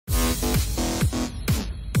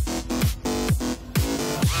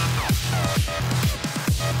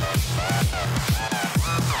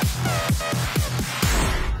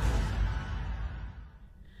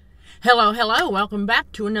Hello, welcome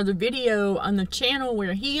back to another video on the channel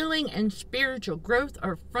where healing and spiritual growth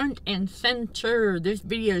are front and center. This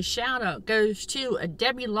video's shout out goes to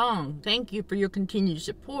Debbie Long. Thank you for your continued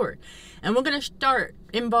support. And we're going to start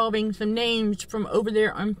involving some names from over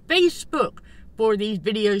there on Facebook for these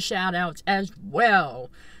video shout outs as well.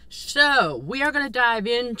 So we are going to dive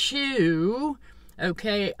into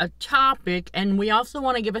a topic, and we also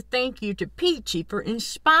want to give a thank you to Peachy for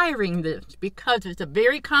inspiring this, because it's a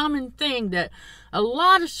very common thing that a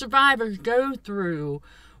lot of survivors go through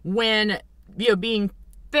when you're being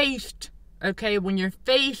faced, when you're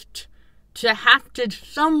faced to have to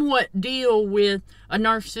somewhat deal with a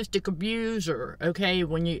narcissistic abuser, I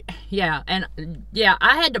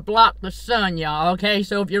had to block the sun, y'all,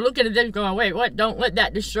 so if you're looking at this going, wait, what, don't let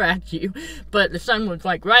that distract you, but the sun was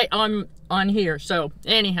like right on here, so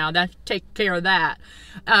anyhow, that's take care of that.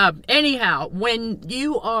 When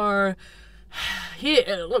you are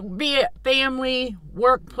here, be it family,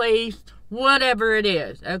 workplace, whatever it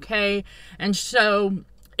is, and so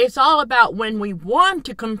it's all about when we want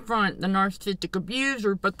to confront the narcissistic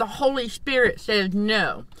abuser, but the Holy Spirit says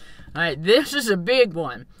no. This is a big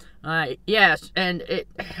one. Yes, and it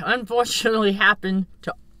unfortunately happened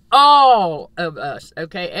to all of us,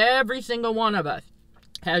 Every single one of us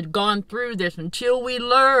has gone through this until we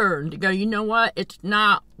learn to go, you know what, it's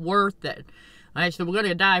not worth it. So we're going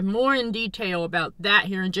to dive more in detail about that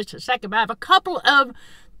here in just a second, but I have a couple of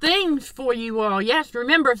things for you all. Yes,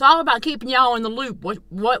 remember, it's all about keeping y'all in the loop.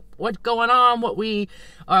 What's going on, what we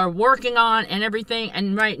are working on, and everything.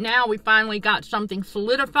 And right now, we finally got something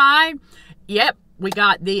solidified. Yep, we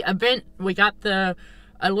got the event. We got a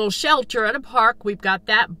little shelter at a park. We've got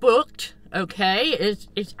that booked.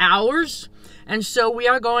 It's ours. And so we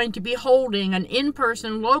are going to be holding an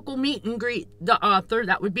in-person local meet and greet the author.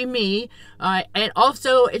 That would be me. And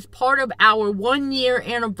also, it's part of our 1-year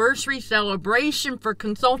anniversary celebration for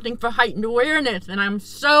Consulting for Heightened Awareness. And I'm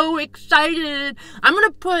so excited. I'm going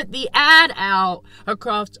to put the ad out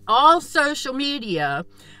across all social media.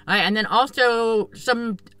 And then also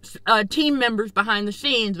some team members behind the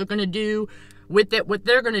scenes are going to do with it what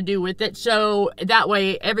they're going to do with it, so that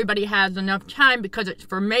way everybody has enough time, because it's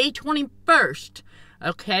for May 21st,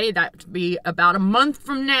 that would be about a month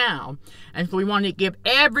from now. And so we want to give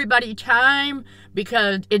everybody time,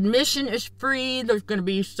 because admission is free. There's going to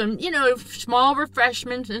be some, small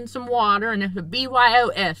refreshments and some water, and it's a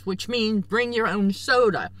BYOS, which means bring your own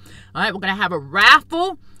soda. We're going to have a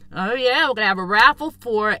raffle. Oh yeah, we're going to have a raffle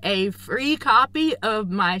for a free copy of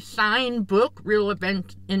my signed book, Real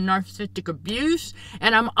Events in Narcissistic Abuse.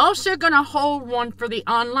 And I'm also going to hold one for the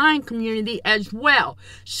online community as well.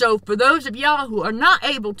 So for those of y'all who are not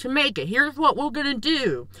able to make it, here's what we're going to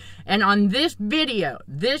do. And on this video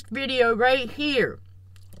right here,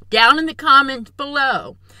 down in the comments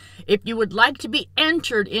below, if you would like to be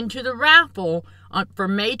entered into the raffle for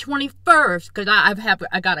May 21st, because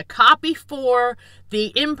I got a copy for the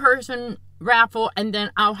in-person raffle, and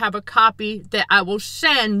then I'll have a copy that I will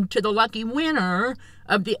send to the lucky winner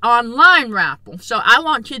of the online raffle. So I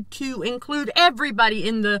want you to include everybody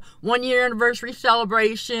in the 1-year anniversary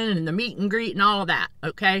celebration and the meet and greet and all of that,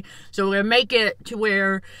 So we're going to make it to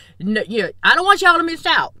where, I don't want y'all to miss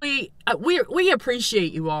out. We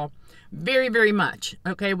appreciate you all very, very much,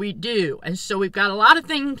 we do. And so we've got a lot of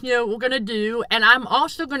things, we're going to do, and I'm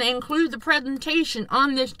also going to include the presentation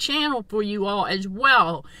on this channel for you all as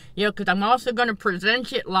well, because I'm also going to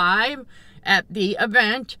present it live at the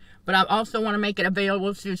event, but I also want to make it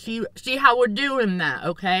available to see how we're doing that,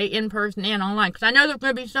 in person and online, because I know there's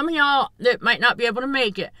going to be some of y'all that might not be able to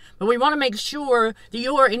make it, but we want to make sure that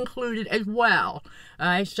you're included as well.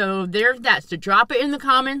 So there's that. So drop it in the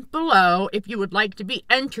comments below if you would like to be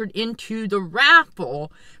entered into the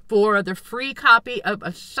raffle for the free copy of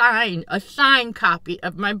a signed copy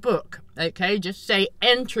of my book. Just say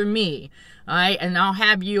enter me. And I'll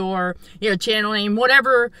have your channel name,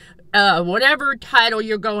 whatever title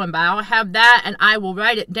you're going by, I'll have that, and I will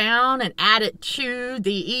write it down and add it to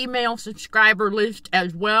the email subscriber list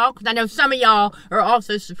as well, because I know some of y'all are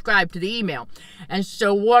also subscribed to the email. And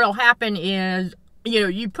so what'll happen is,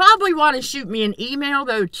 you probably want to shoot me an email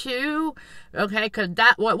though too, because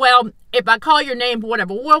if I call your name,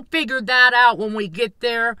 whatever, we'll figure that out when we get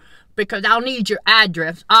there, because I'll need your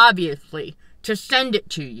address, obviously, to send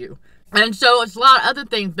it to you. And so it's a lot of other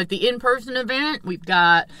things, but the in-person event, we've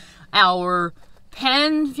got our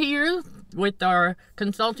pens here, with our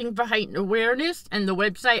Consulting for Heightened Awareness and the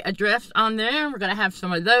website address on there. We're going to have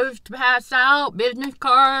some of those to pass out, business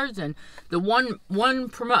cards, and the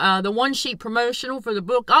one sheet promotional for the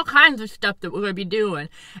book, all kinds of stuff that we're going to be doing.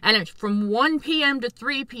 And it's from 1 p.m. to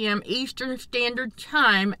 3 p.m. Eastern Standard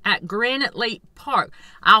Time at Granite Lake Park.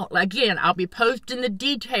 I'll be posting the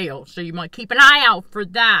details, so you might keep an eye out for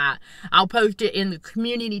that. I'll post it in the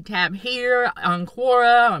community tab here, on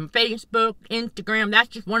Quora, on Facebook, Instagram. That's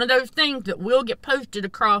just one of those things that will get posted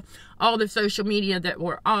across all the social media that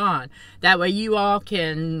we're on. That way you all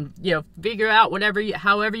can, figure out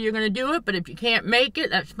however you're going to do it. But if you can't make it,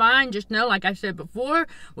 that's fine. Just know, like I said before,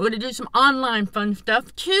 we're going to do some online fun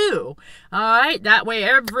stuff too. All right, that way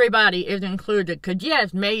everybody is included. Because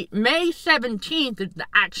yes, May 17th is the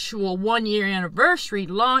actual 1-year anniversary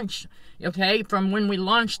launch, okay, from when we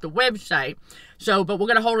launched the website. So, but we're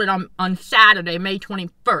going to hold it on Saturday, May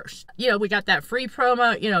 21st. We got that free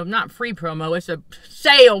promo, not free promo, it's a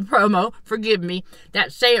sale promo, forgive me.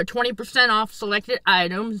 That sale, 20% off selected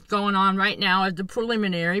items going on right now as the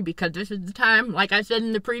preliminary, because this is the time, like I said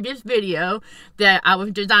in the previous video, that I was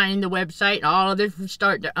designing the website, and all of this would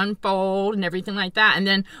start to unfold and everything like that. And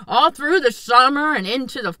then all through the summer and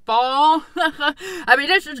into the fall, I mean,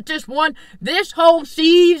 this is just this whole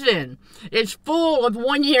season is full of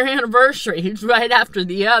 1-year anniversaries right after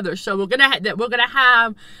the other. So we're gonna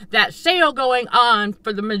have that sale going on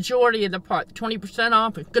for the majority of the part. The 20%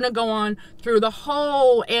 off is gonna go on through the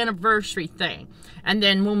whole anniversary thing. And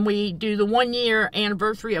then when we do the 1-year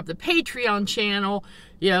anniversary of the Patreon channel,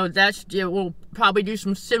 we'll probably do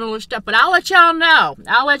some similar stuff. But I'll let y'all know.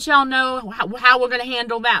 How we're going to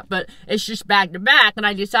handle that. But it's just back to back. And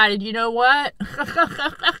I decided, you know what?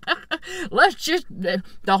 Let's just, the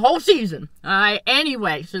whole season. All right.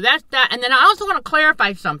 Anyway, so that's that. And then I also want to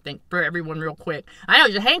clarify something for everyone real quick. I know,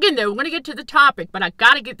 just hang in there. We're going to get to the topic. But I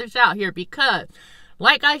got to get this out here because,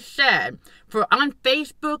 like I said, on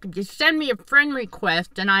Facebook, just send me a friend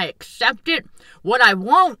request and I accept it. What I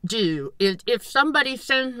won't do is if somebody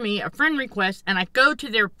sends me a friend request and I go to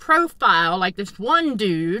their profile, like this one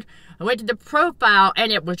dude, I went to the profile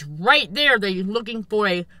and it was right there. They're looking for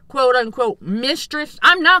a quote-unquote mistress.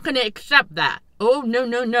 I'm not going to accept that. Oh,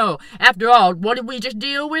 no. After all, what did we just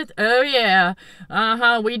deal with? Oh, yeah.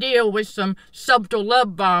 We deal with some subtle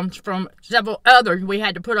love bombs from several others. We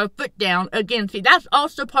had to put our foot down again. See, that's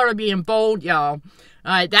also part of being bold, y'all. All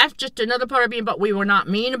right, that's just another part of being bold. We were not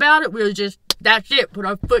mean about it. We were just, that's it, put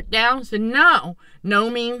our foot down. Said no. No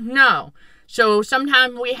means no. So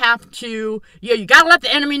sometimes we have to, you got to let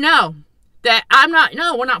the enemy know that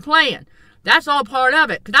we're not playing. That's all part of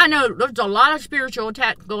it. Because I know there's a lot of spiritual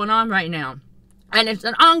attacks going on right now. And it's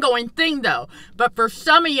an ongoing thing, though. But for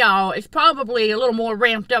some of y'all, it's probably a little more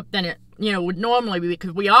ramped up than it, would normally be.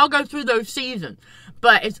 Because we all go through those seasons.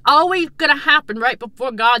 But it's always going to happen right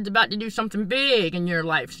before God's about to do something big in your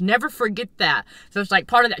life. So never forget that. So it's like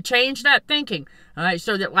part of that, change that thinking. All right,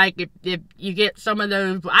 so that like if you get some of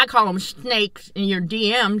those, I call them snakes in your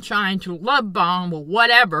DM trying to love bomb or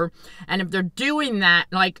whatever. And if they're doing that,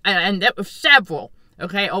 and that was several.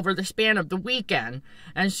 Okay, over the span of the weekend.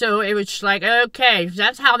 And so it was just like, okay,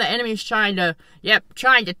 that's how the enemy's trying to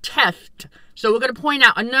test. So we're going to point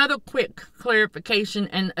out another quick clarification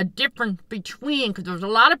and a difference between, because there's a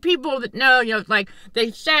lot of people that know, they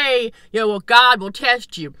say, well, God will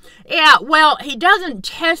test you. Yeah, well, he doesn't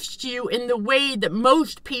test you in the way that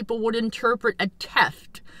most people would interpret a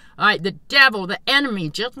test. All right, the devil, the enemy,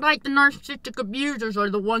 just like the narcissistic abusers are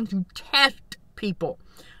the ones who test people.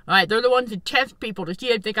 All right, they're the ones who test people to see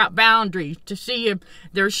if they got boundaries, to see if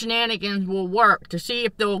their shenanigans will work, to see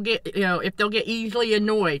if they'll get, if they'll get easily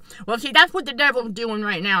annoyed. Well, see, that's what the devil's doing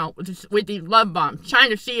right now with these love bombs, trying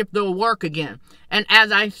to see if they'll work again. And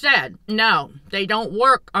as I said, no, they don't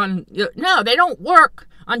work on chosen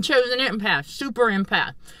empaths, super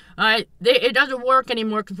empaths. All right, it doesn't work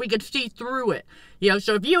anymore because we could see through it.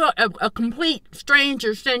 So if you, a complete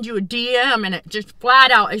stranger sends you a DM and it just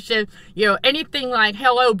flat out, it says, anything like,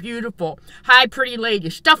 hello, beautiful, hi, pretty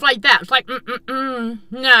lady, stuff like that. It's like, no,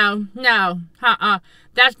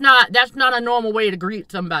 that's not a normal way to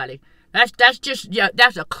greet somebody. That's just,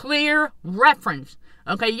 that's a clear reference.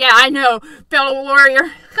 Okay, yeah, I know, fellow warrior.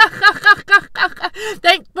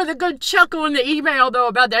 Thanks for the good chuckle in the email, though,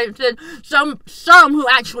 about that. It said some who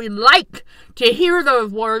actually like to hear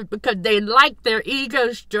those words because they like their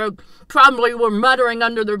ego stroke probably were muttering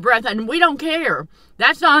under their breath, and we don't care.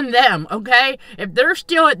 That's on them, okay? If they're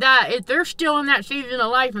still in that season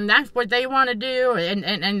of life and that's what they want to do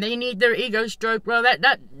and they need their ego stroke, well, we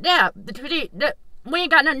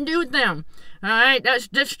ain't got nothing to do with them. All right, that's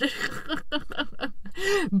just,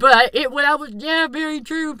 But that was, yeah, very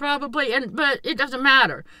true, probably. But it doesn't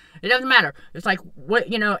matter. It doesn't matter. It's like, what,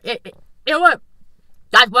 what?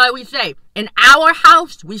 That's why we say, in our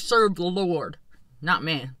house, we serve the Lord, not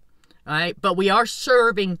man. All right? But we are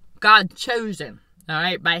serving God chosen. All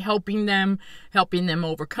right? By helping them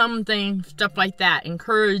overcome things, stuff like that.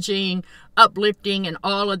 Encouraging, uplifting, and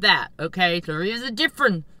all of that. Okay? So there is a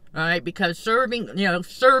difference. All right? Because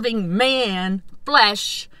serving man,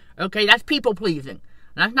 flesh, okay, that's people pleasing.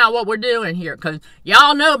 That's not what we're doing here, because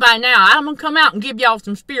y'all know by now, I'm going to come out and give y'all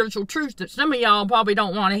some spiritual truths that some of y'all probably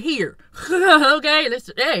don't want to hear. Okay,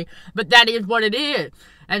 hey, but that is what it is.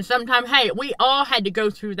 And sometimes, hey, we all had to go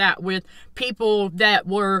through that with people that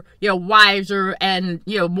were, wiser and,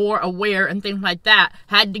 more aware and things like that.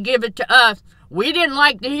 Had to give it to us. We didn't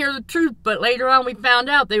like to hear the truth, but later on we found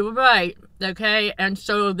out they were right. Okay, and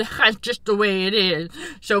so that's just the way it is.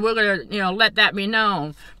 So we're going to, let that be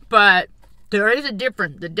known. But there is a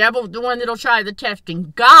difference. The devil's the one that'll try the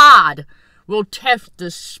testing. God will test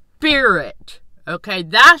the spirit. Okay,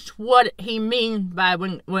 that's what he means by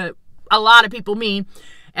when a lot of people mean.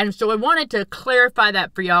 And so I wanted to clarify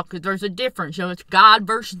that for y'all, because there's a difference. It's God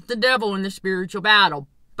versus the devil in the spiritual battle.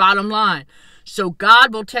 Bottom line. So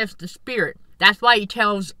God will test the spirit. That's why he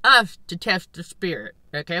tells us to test the spirit.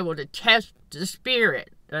 Okay, well, to test the spirit.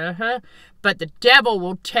 But the devil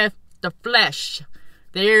will test the flesh.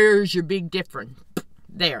 There's your big difference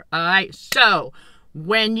there, all right? So,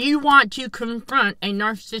 when you want to confront a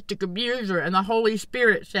narcissistic abuser and the Holy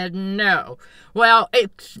Spirit said no, well,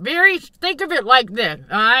 think of it like this,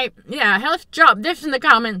 all right? Yeah, let's drop this in the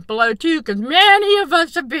comments below, too, because many of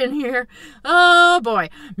us have been here. Oh, boy.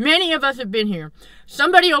 Many of us have been here.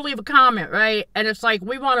 Somebody will leave a comment, right? And it's like,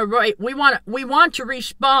 we want to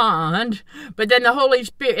respond, but then the Holy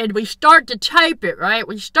Spirit, and we start to type it, right?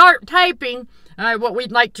 We start typing, all right, what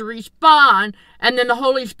we'd like to respond, and then the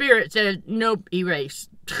Holy Spirit says, nope, erase.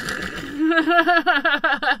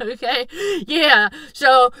 Okay? Yeah,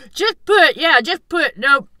 so just put,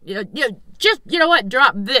 nope, just,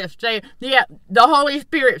 drop this. Say, yeah, the Holy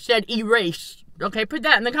Spirit said erase. Okay, put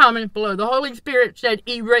that in the comments below. The Holy Spirit said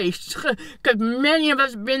erase. Because many of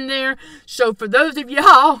us have been there. So for those of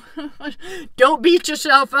y'all, don't beat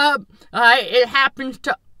yourself up. Alright, it happens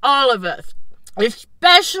to all of us.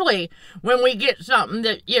 Especially when we get something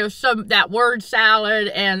that, that word salad,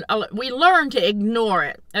 and we learn to ignore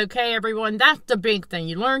it. Okay, everyone? That's the big thing.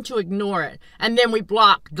 You learn to ignore it. And then we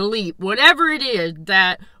block, delete, whatever it is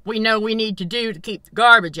that we know we need to do to keep the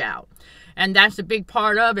garbage out. And that's a big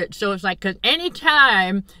part of it. So it's like, because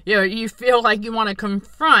anytime, you feel like you want to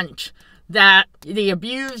confront the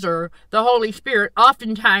abuser, the Holy Spirit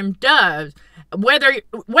oftentimes does. Whether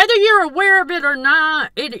you're aware of it or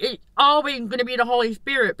not, it's always going to be the Holy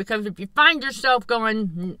Spirit. Because if you find yourself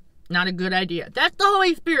going, not a good idea, that's the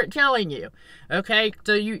Holy Spirit telling you. Okay,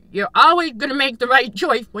 so you're always going to make the right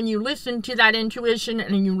choice when you listen to that intuition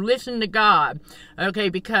and you listen to God. Okay,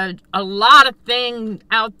 because a lot of things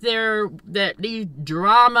out there that these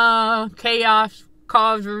drama, chaos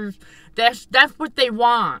causers, that's what they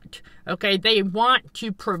want. Okay, they want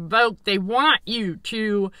to provoke. They want you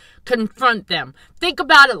to confront them. Think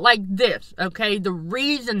about it like this. Okay, the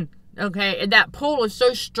reason, that pull is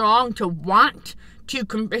so strong to want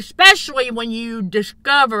to, especially when you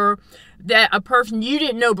discover that a person you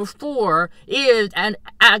didn't know before is an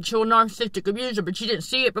actual narcissistic abuser, but you didn't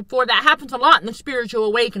see it before. That happens a lot in the spiritual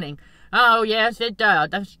awakening. Oh, yes, it does.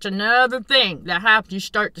 That's another thing that happens. You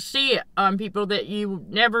start to see it on people that you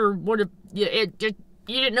never would have, you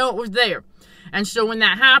didn't know it was there. And so when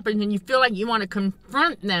that happens and you feel like you want to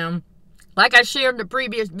confront them, like I shared in the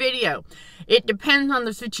previous video, it depends on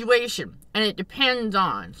the situation. And it depends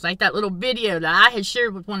on, it's like that little video that I had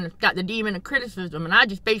shared with one that's got the demon of criticism. And I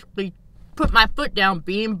just basically put my foot down,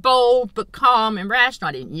 being bold, but calm and rational.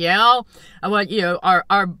 I didn't yell. I want,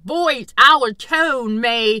 our voice, our tone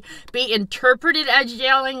may be interpreted as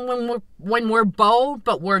yelling when we're bold,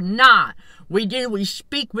 but we're not. We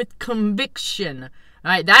speak with conviction. All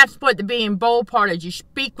right, that's what the being bold part is. You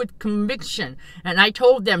speak with conviction. And I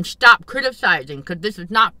told them, stop criticizing, because this is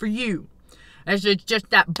not for you. It's just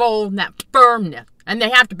that bold and that firmness. And they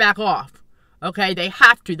have to back off. Okay, they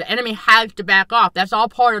have to. The enemy has to back off. That's all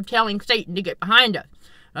part of telling Satan to get behind us.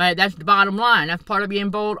 All right, that's the bottom line. That's part of being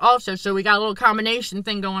bold also. So we got a little combination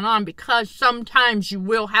thing going on, because sometimes you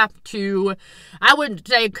will have to, I wouldn't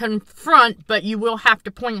say confront, but you will have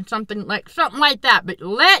to point at something like that. But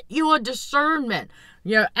let your discernment,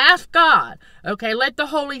 ask God. Okay, let the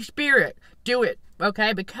Holy Spirit do it.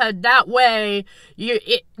 Okay, because that way,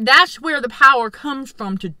 that's where the power comes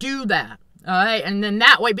from to do that. All right, and then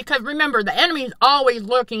that way, because remember, the enemy is always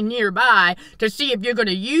lurking nearby to see if you're going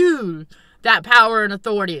to use that power and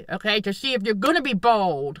authority, okay, to see if you're going to be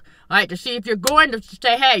bold, all right, to see if you're going to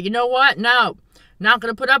say, hey, you know what, no, not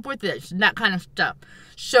going to put up with this, and that kind of stuff.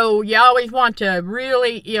 So you always want to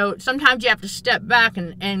really, sometimes you have to step back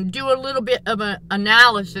and do a little bit of an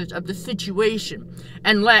analysis of the situation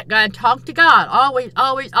and let God talk to God. Always,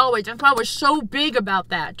 always, always. That's why we're so big about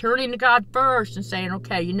that. Turning to God first and saying,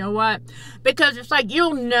 okay, you know what? Because it's like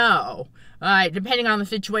you'll know. All right, depending on the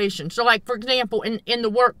situation. So, like, for example, in the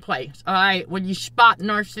workplace, all right, when you spot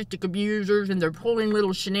narcissistic abusers and they're pulling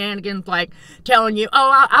little shenanigans, like telling you,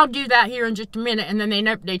 oh, I'll do that here in just a minute, and then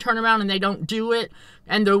they turn around and they don't do it,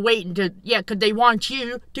 and they're waiting to, because they want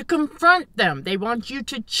you to confront them. They want you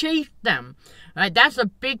to chase them. All right, that's a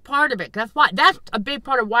big part of it. That's a big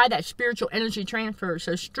part of why that spiritual energy transfer is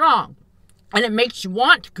so strong, and it makes you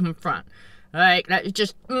want to confront. Like, it's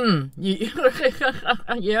just, like,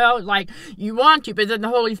 you want to, but then the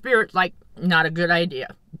Holy Spirit's like, not a good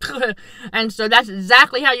idea. And so that's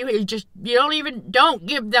exactly how you don't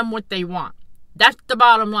give them what they want. That's the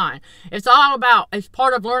bottom line. It's all about, it's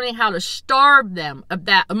part of learning how to starve them of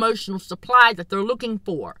that emotional supply that they're looking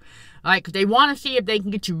for. All right, because they want to see if they can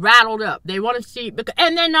get you rattled up. They want to see,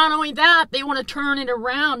 and then not only that, they want to turn it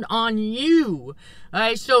around on you. All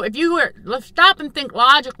right, so let's stop and think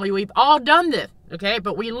logically. We've all done this, okay?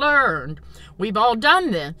 But we learned. We've all done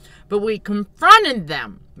this, but we confronted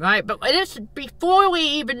them, right? But it's before we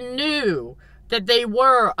even knew that they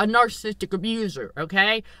were a narcissistic abuser,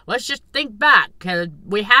 okay? Let's just think back, because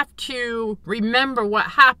we have to remember what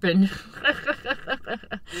happened.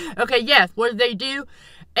 Okay, yes, what did they do?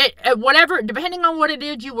 Whatever, depending on what it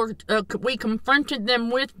is we confronted them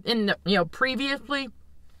with in the, previously,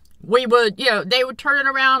 we would, they would turn it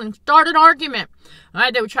around and start an argument. All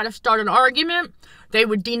right, they would try to start an argument. They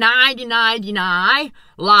would deny,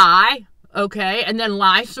 lie, okay, and then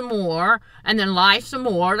lie some more, and then lie some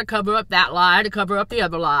more to cover up that lie, to cover up the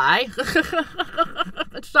other lie.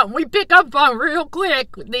 It's something we pick up on real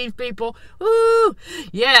quick with these people. Ooh,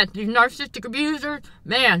 yeah, these narcissistic abusers,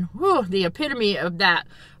 man, whoo, the epitome of that.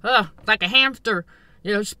 Like a hamster,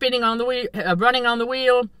 spinning on the wheel, running on the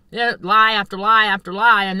wheel, lie after lie after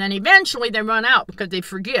lie, and then eventually they run out because they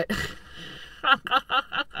forget.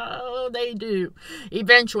 Oh, they do,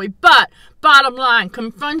 eventually. But, bottom line,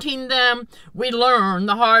 confronting them, we learn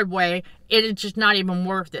the hard way, it is just not even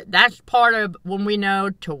worth it. That's part of when we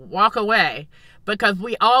know to walk away, because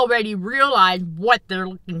we already realize what they're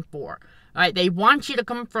looking for. All right, they want you to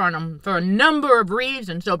confront them for a number of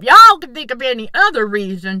reasons. So if y'all can think of any other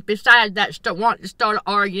reason besides that, want to start an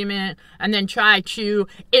argument and then try to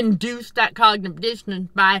induce that cognitive dissonance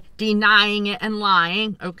by denying it and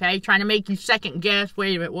lying, okay, trying to make you second guess.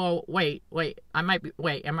 Wait a minute, well, wait, am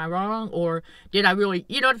I wrong? Or did I really,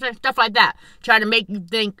 stuff like that. Try to make you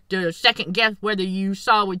think, to second guess whether you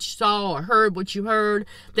saw what you saw or heard what you heard,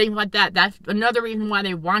 things like that. That's another reason why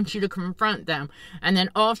they want you to confront them. And then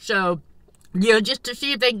also, just to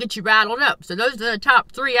see if they can get you rattled up. So those are the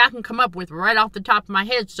top 3 I can come up with right off the top of my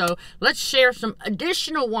head. So let's share some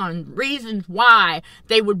additional reasons why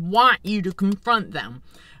they would want you to confront them.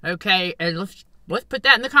 Okay, and let's put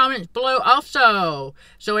that in the comments below also,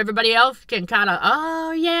 so everybody else can kind of,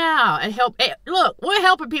 and help. Look, we're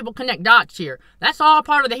helping people connect dots here. That's all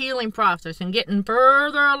part of the healing process and getting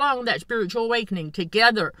further along that spiritual awakening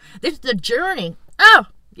together. This is a journey. Oh,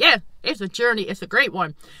 yeah, it's a journey. It's a great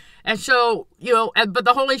one. And so, but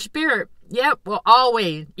the Holy Spirit, will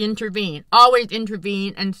always intervene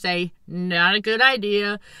and say, not a good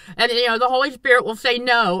idea. And, the Holy Spirit will say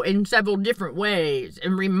no in several different ways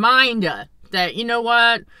and remind us that, you know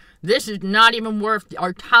what, this is not even worth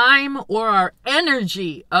our time or our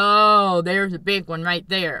energy. Oh, there's a big one right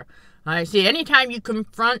there. I see, anytime you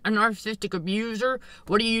confront a narcissistic abuser,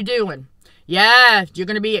 what are you doing? Yes, you're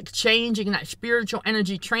going to be exchanging that spiritual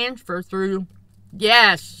energy transfer through.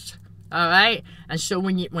 Yes. All right. And so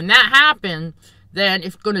when that happens, then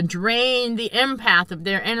it's going to drain the empath of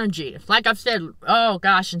their energy. It's like I've said,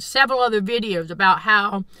 in several other videos about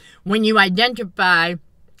how when you identify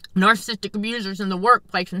narcissistic abusers in the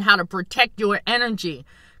workplace and how to protect your energy.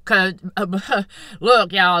 Because,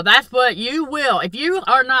 look, y'all, that's what you will. If you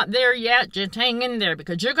are not there yet, just hang in there,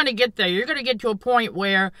 because you're going to get there. You're going to get to a point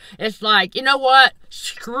where it's like, you know what?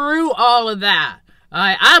 Screw all of that.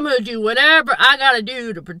 I'm going to do whatever I got to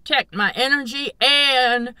do to protect my energy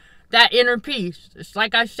and that inner peace. It's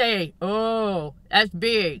like I say, that's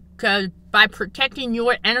big. Because by protecting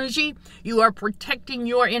your energy, you are protecting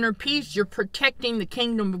your inner peace. You're protecting the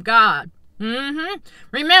kingdom of God.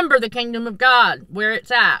 Remember the kingdom of God, where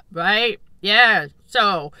it's at, right? Yes.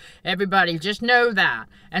 So, everybody, just know that.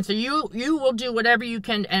 And so you will do whatever you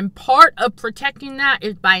can. And part of protecting that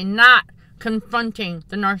is by not confronting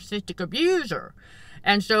the narcissistic abuser.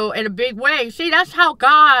 And so, in a big way, see, that's how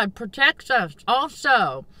God protects us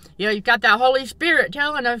also. You know, you've got that Holy Spirit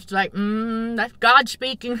telling us, like, that's God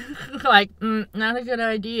speaking. Like, not a good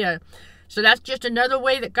idea. So that's just another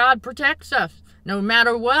way that God protects us, no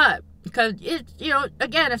matter what. Because, it's, you know,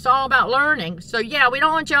 again, it's all about learning. So, yeah, we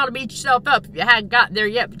don't want y'all to beat yourself up if you hadn't got there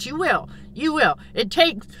yet, but you will. You will. It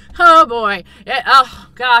takes, oh boy, oh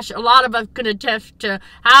gosh, a lot of us can attest to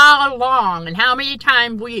how long and how many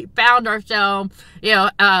times we found ourselves, you know,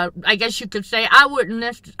 I guess you could say, I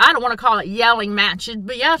don't want to call it yelling matches,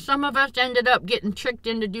 but yeah, some of us ended up getting tricked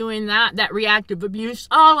into doing that reactive abuse,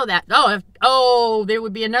 all of that. Oh, there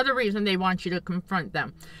would be another reason they want you to confront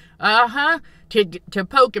them. To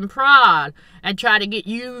poke and prod and try to get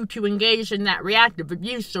you to engage in that reactive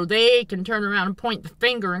abuse so they can turn around and point the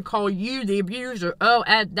finger and call you the abuser. Oh,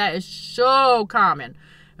 that is so common.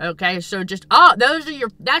 Okay, so just,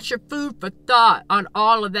 that's your food for thought on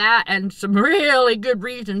all of that, and some really good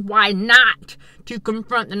reasons why not to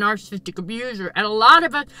confront the narcissistic abuser. And a lot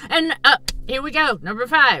of us, and here we go, number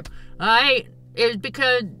 5, all right, is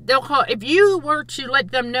because they'll call, if you were to let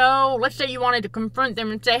them know, let's say you wanted to confront them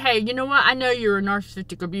and say, hey, you know what, I know you're a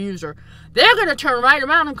narcissistic abuser. They're going to turn right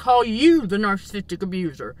around and call you the narcissistic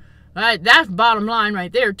abuser. Right? That's bottom line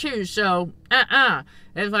right there, too. So,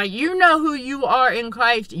 it's like, you know who you are in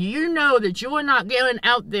Christ. You know that you're not going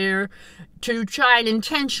out there to try and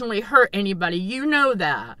intentionally hurt anybody. You know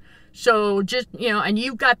that. So, just, you know, and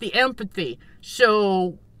you've got the empathy.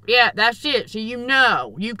 So, yeah, that's it. So you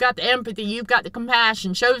know, you've got the empathy, you've got the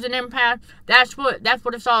compassion, shows an impact. That's what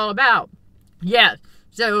it's all about. Yes.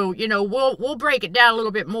 So, you know, we'll break it down a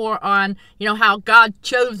little bit more on, you know, how God's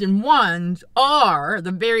chosen ones are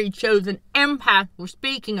the very chosen empath we're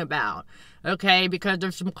speaking about. Okay, because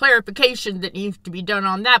there's some clarification that needs to be done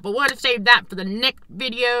on that, but we'll have to save that for the next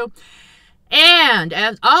video. And,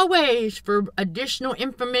 as always, for additional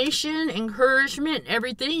information, encouragement,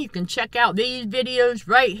 everything, you can check out these videos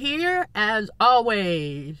right here. As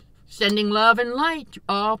always, sending love and light to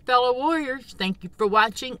all fellow warriors. Thank you for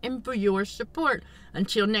watching and for your support.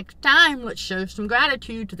 Until next time, let's show some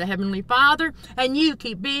gratitude to the Heavenly Father, and you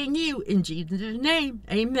keep being you. In Jesus' name,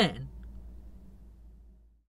 amen.